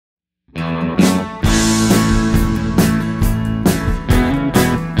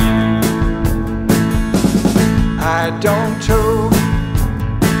don't tow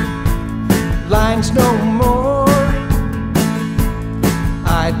lines no more.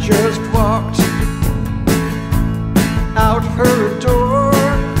 I just walked out her door.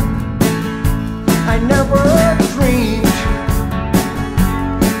 I never dreamed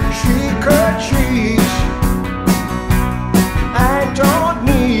she could cheat. I don't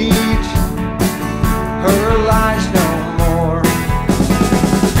need her lies no more.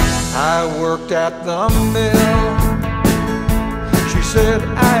 I worked at the mill. She said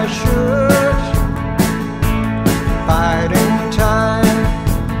I should, biding time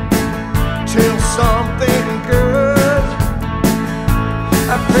till something good.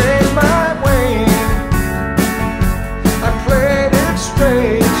 I paid my way, I played it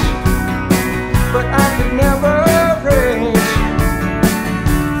straight, but I could never rage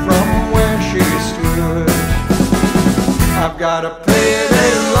from where she stood. I've got a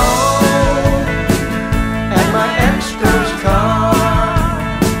payday loan and my ex-girl's car,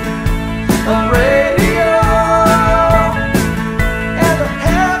 a radio and a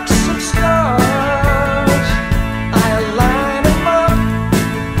hex of stars. I line them up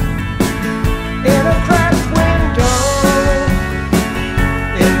in a cracked window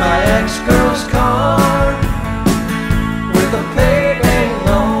in my ex-girl's car with a payday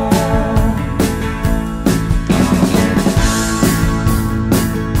loan.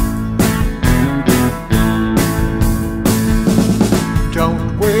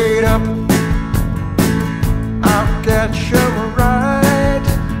 Don't wait up, I'll get you right.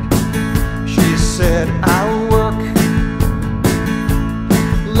 She said I'll work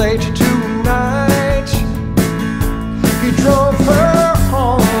late tonight. He drove her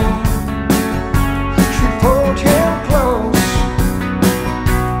home, she pulled him close.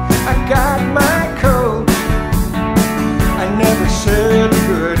 I got my coat, I never said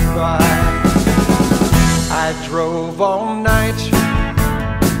goodbye. I drove all night,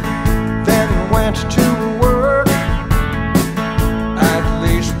 then went to work. At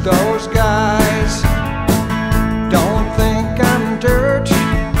least those guys don't think I'm dirt.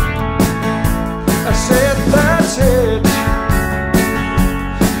 I said that's it,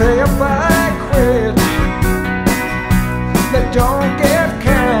 pay up I quit. They don't get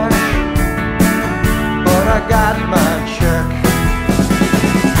cash, but I got my check.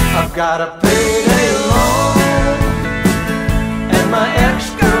 I've got a payday loan and my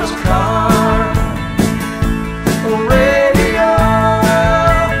ex-girl's car, a radio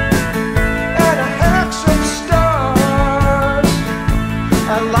and a hex of stars.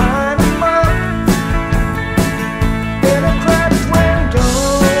 I line them up in a cracked window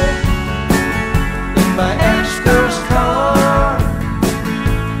in my ex-girl's car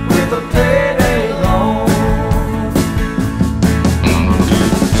with a payday loan.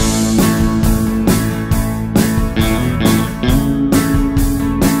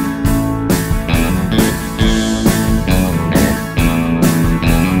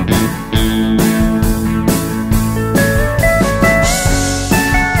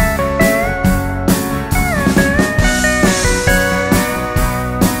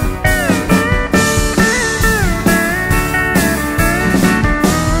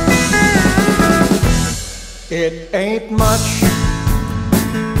 It ain't much,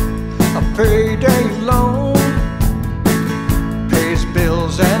 a payday loan pays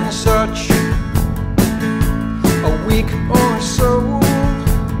bills and such a week or so.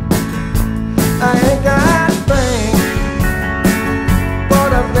 I ain't got bank,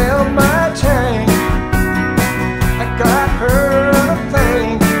 but I filled my tank. I got her to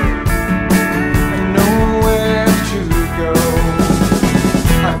thank, I know where to go.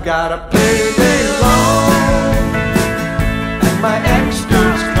 I've got a payday loan